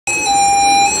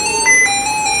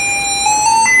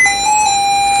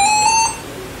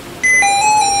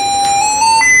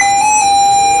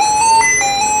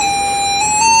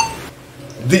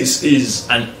This is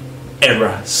an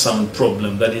error sound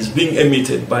problem that is being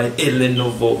emitted by a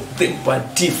Lenovo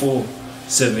ThinkPad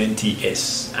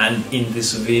T470S, and in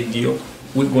this video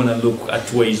we're gonna look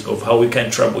at ways of how we can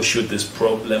troubleshoot this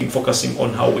problem, focusing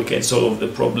on how we can solve the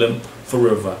problem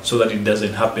forever so that it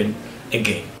doesn't happen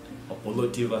again. Apollo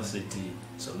Diversity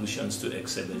Solutions to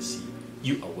Excellency,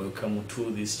 you are welcome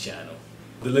to this channel.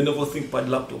 The Lenovo ThinkPad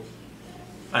laptop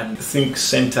and Think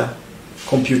Center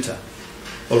computer,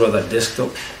 or rather desktop,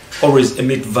 always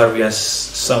emit various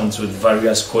sounds with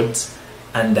various codes,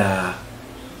 and the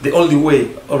only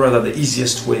way, or rather the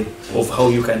easiest way of how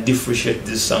you can differentiate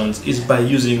these sounds is by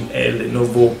using a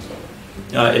Lenovo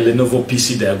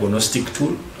PC diagnostic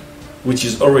tool, which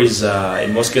is always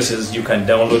in most cases you can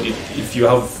download it if you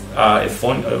have a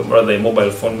phone, or rather a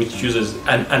mobile phone which uses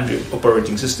an Android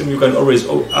operating system. You can always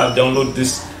download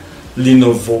this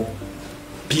Lenovo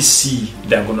PC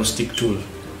diagnostic tool.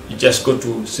 You just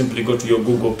simply go to your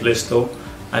Google Play Store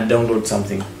and download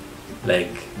something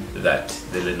like that,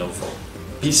 the Lenovo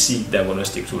PC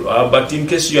diagnostic tool. But in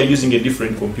case you are using a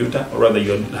different computer, or rather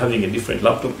you're having a different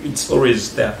laptop, it's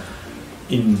always there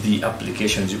in the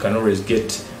applications. You can always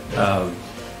get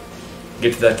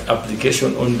that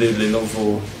application on the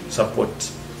Lenovo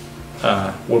support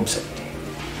website.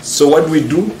 So what we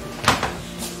do,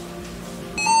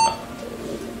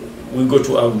 we go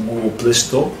to our Google Play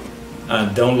Store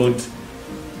and download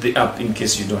the app in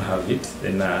case you don't have it.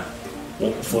 Then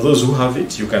for those who have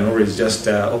it, you can always just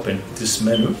open this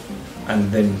menu and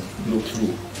then look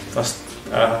through.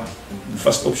 The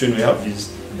first option we have is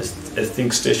a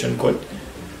ThinkStation code.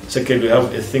 Second, we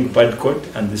have a ThinkPad code,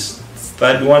 and this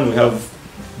third one we have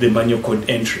the manual code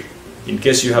entry. In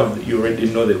case you already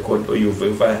know the code, or you've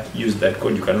ever used that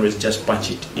code, you can always just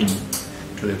punch it in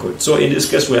to the code. So in this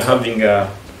case, we're having a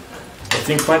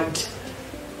ThinkPad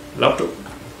laptop,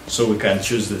 so we can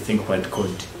choose the ThinkPad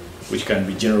code which can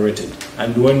be generated.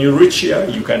 And when you reach here,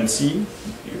 you can see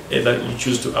either you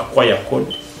choose to acquire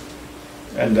code,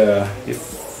 and if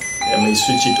I may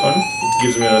switch it on, it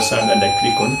gives me a sound and I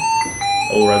click on,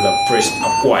 or rather press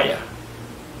acquire.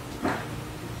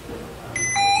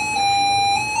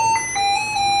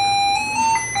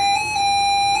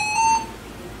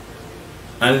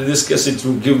 And in this case it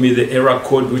will give me the error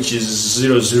code, which is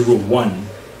 001,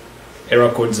 error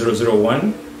code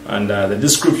 001, and the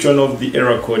description of the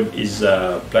error code is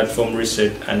platform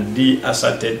reset and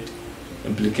deasserted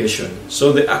implication.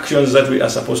 So the actions that we are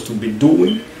supposed to be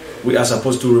doing, we are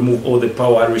supposed to remove all the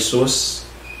power resource,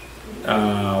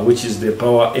 which is the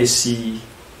power AC,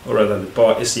 or rather the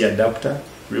power AC adapter,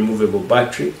 removable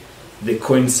battery, the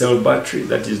coin cell battery,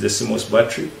 that is the CMOS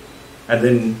battery, and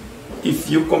then if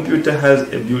your computer has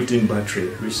a built-in battery,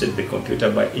 reset the computer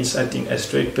by inserting a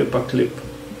straight paper clip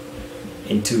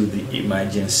into the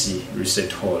emergency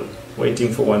reset hole,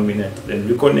 waiting for 1 minute, then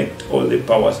reconnect all the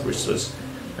power resources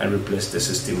and replace the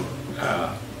system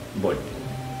board.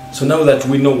 So now that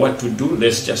we know what to do,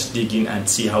 let's just dig in and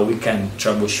see how we can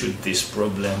troubleshoot this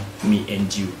problem, me and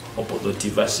you, Apollo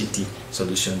Diversity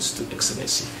Solutions to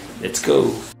Excellency. Let's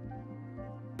go.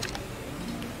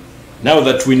 Now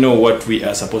that we know what we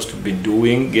are supposed to be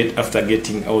doing, after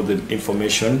getting all the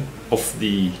information of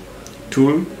the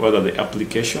tool, rather the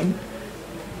application,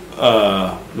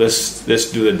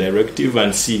 let's do the directive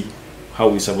and see how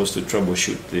we're supposed to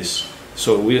troubleshoot this.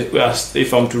 So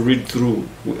if I'm to read through,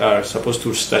 we are supposed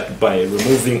to start by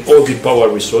removing all the power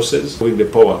resources with the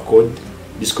power cord,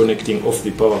 disconnecting off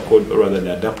the power cord, or rather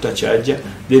the adapter charger,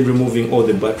 then removing all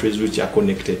the batteries which are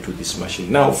connected to this machine.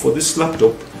 Now for this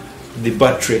laptop, the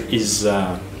battery is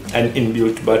an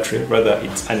inbuilt battery, rather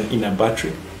it's an inner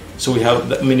battery. So we have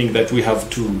that, meaning that we have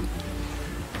to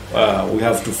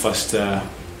first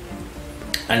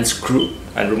unscrew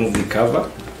and remove the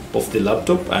cover of the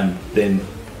laptop, and then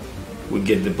we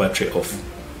get the battery off.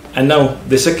 And now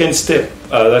the second step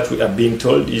that we are being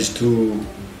told is to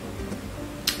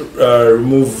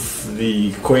remove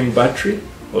the coin battery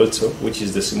also, which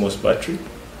is the CMOS battery,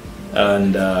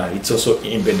 and it's also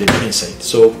embedded inside.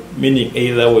 So meaning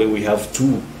either way we have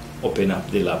to open up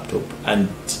the laptop and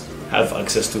have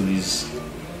access to these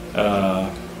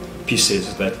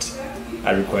pieces that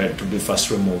are required to be first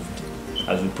removed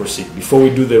as we proceed. Before we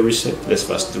do the reset, let's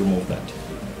first remove that.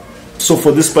 So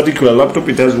for this particular laptop,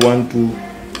 it has 1, 2,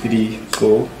 3,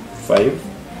 4,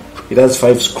 5. It has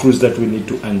 5 screws that we need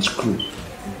to unscrew.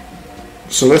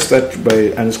 So let's start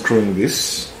by unscrewing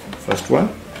this first one.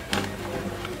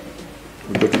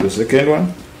 We go to the second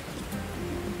one.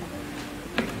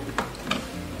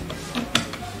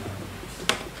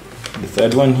 The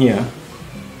third one here.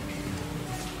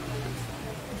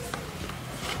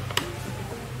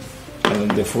 And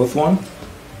then the fourth one.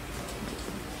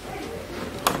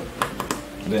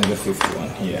 then the fifth one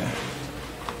here.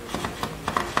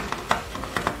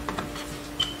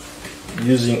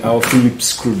 Using our Phillips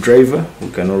screwdriver, we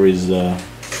can always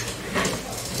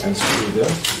unscrew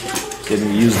them. Then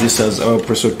we use this as our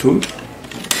pressure tool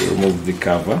to remove the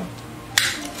cover.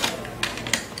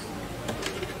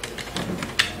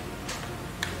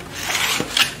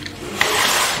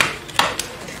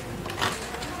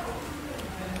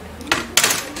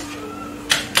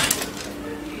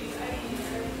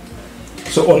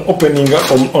 So on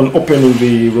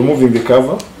removing the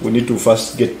cover, we need to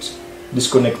first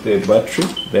disconnect the battery,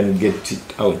 then get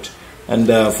it out. And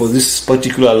for this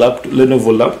particular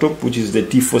Lenovo laptop, which is the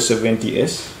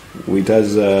T470S, it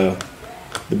has the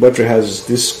battery has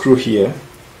this screw here,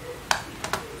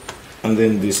 and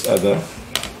then this other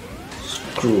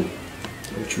screw,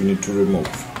 which we need to remove.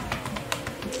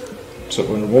 So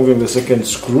when removing the second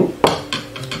screw,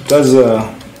 it has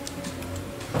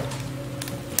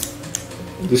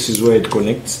this is where it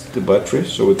connects the battery,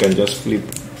 so we can just flip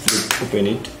open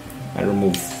it and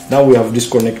remove. Now we have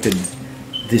disconnected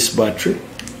this battery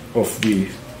off the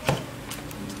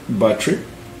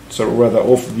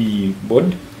off the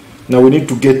board. Now we need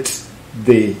to get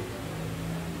the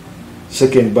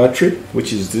second battery,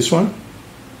 which is this one.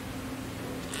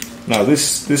 Now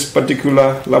this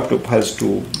particular laptop has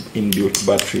two inbuilt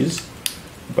batteries,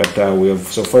 but we have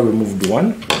so far removed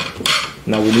one.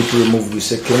 Now we need to remove the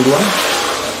second one,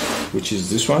 which is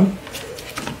this one.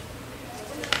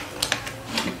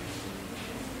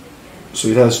 So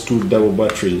it has two double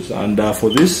batteries, and for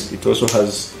this it also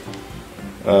has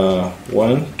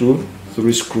 1, 2,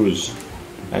 3 screws,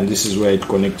 and this is where it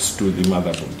connects to the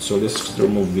motherboard. So let's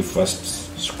remove the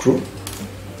first screw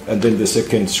and then the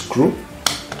second screw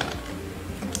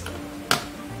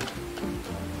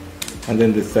and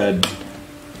then the third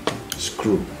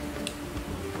screw.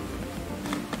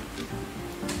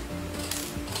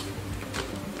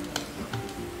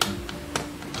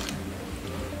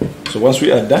 So once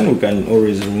we are done, we can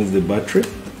always remove the battery,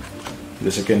 the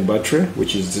second battery,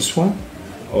 which is this one,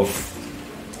 off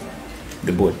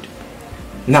the board.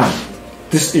 Now,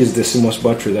 this is the CMOS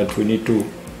battery that we need to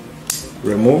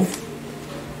remove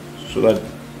so that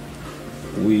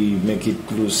we make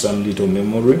it lose some little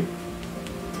memory.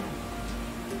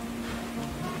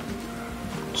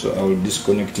 So I will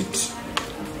disconnect it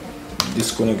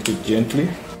gently.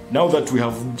 Now that we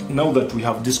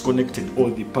have disconnected all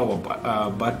the power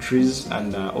batteries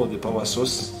and all the power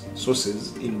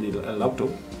sources in the laptop,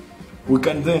 we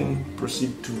can then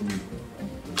proceed to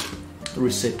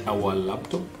reset our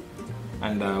laptop,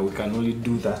 and we can only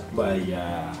do that by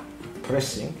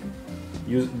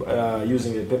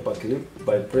using a paper clip,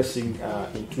 by pressing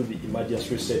into the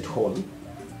emergency reset hole.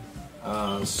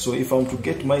 So if I'm to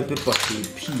get my paper clip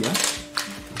here,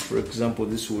 for example,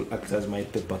 this will act as my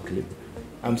paper clip.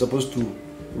 I'm supposed to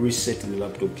reset the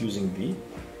laptop using the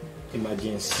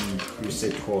emergency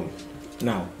reset hole.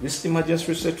 Now, this emergency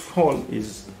reset hole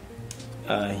is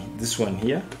this one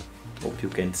here. Hope you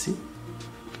can see.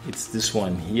 It's this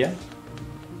one here.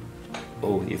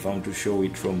 Oh, if I'm to show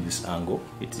it from this angle,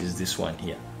 it is this one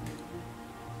here.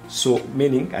 So,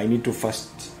 meaning I need to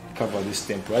first cover this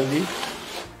temporarily,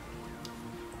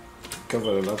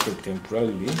 cover the laptop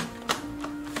temporarily,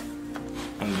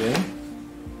 and then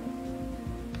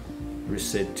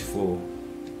reset for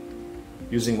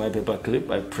using my paper clip.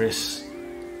 I press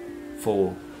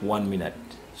for 1 minute.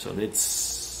 So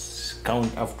let's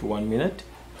count after 1 minute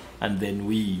and then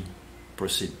we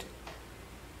proceed.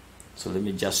 So let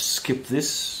me just skip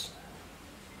this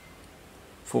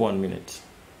for 1 minute.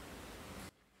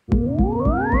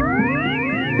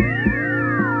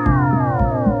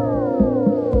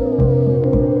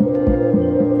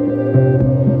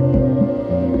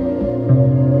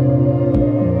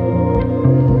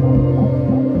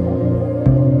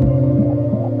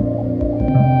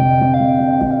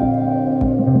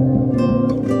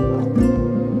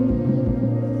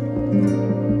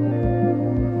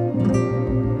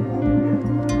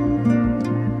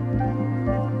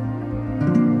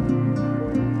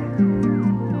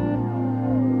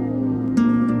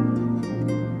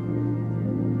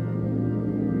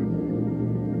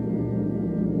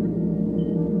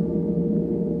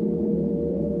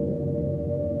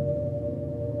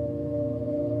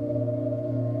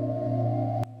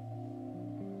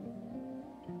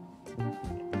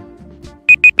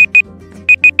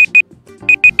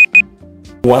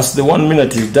 Once the 1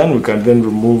 minute is done, we can then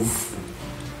remove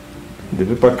the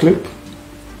paper clip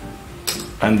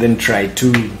and then try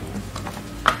to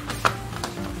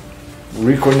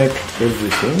reconnect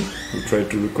everything. We try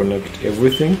to reconnect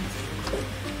everything.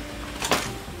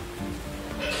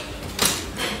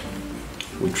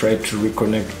 We we'll try to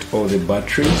reconnect all the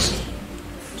batteries.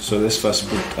 So let's first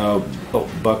put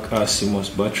back our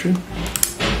CMOS battery.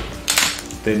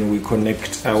 Then we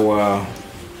connect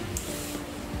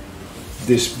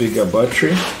this bigger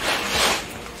battery.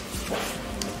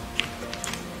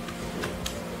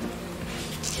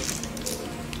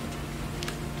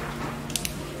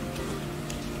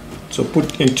 So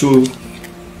put into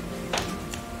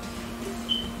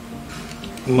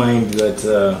mind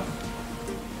that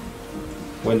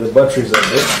when the batteries are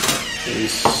dead,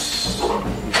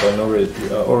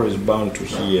 you are always bound to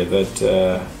hear that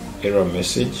error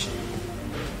message.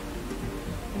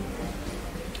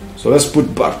 So let's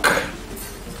put back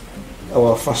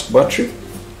our first battery,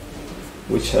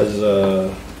 which has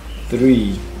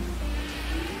 3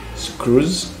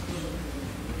 screws.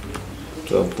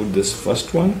 So I'll put this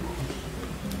first one,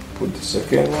 put the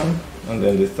second one, and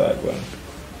then the third one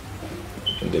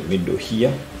in the middle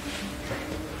here.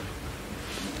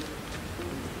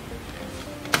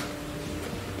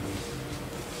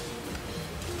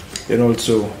 Then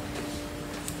also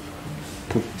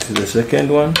put the second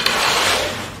one,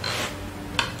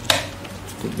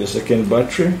 put the second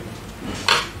battery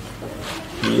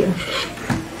here.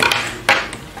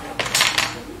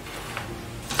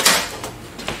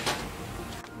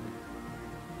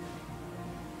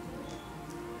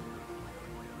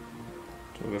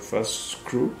 So the first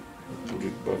screw, put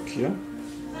it back here,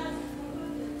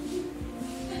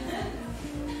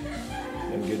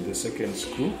 and get the second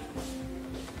screw.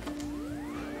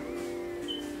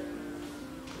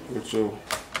 Also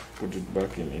put it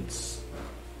back in its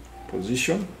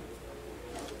position.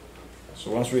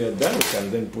 So once we are done, we can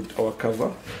then put our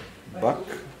cover back.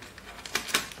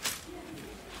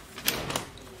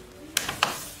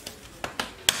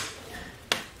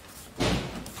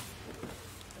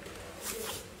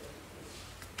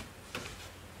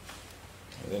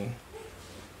 And then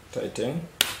tighten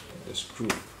the screw.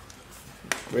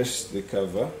 Press the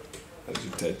cover as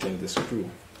you tighten the screw.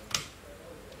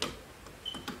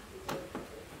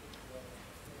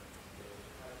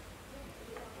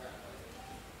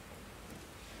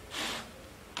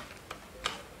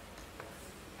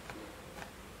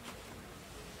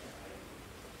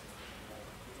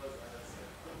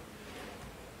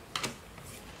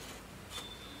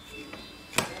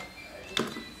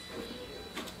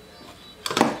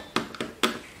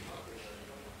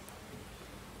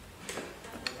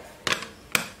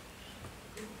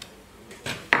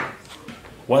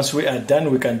 Once we are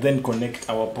done, we can then connect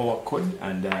our power cord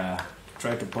and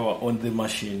try to power on the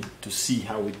machine to see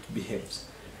how it behaves.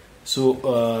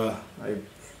 So I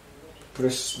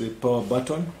press the power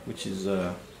button, which is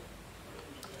I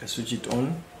switch it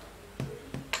on,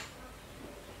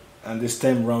 and this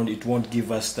time round it won't give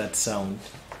us that sound.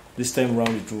 This time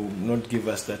round it will not give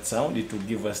us that sound. It will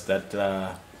give us that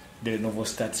the Lenovo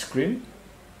start screen,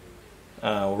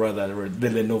 or rather the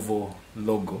Lenovo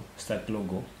logo, start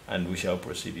logo, and we shall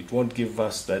proceed. It won't give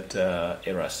us that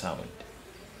error sound.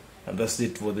 And that's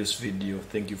it for this video.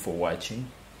 Thank you for watching.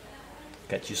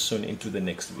 Catch you soon into the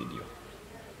next video.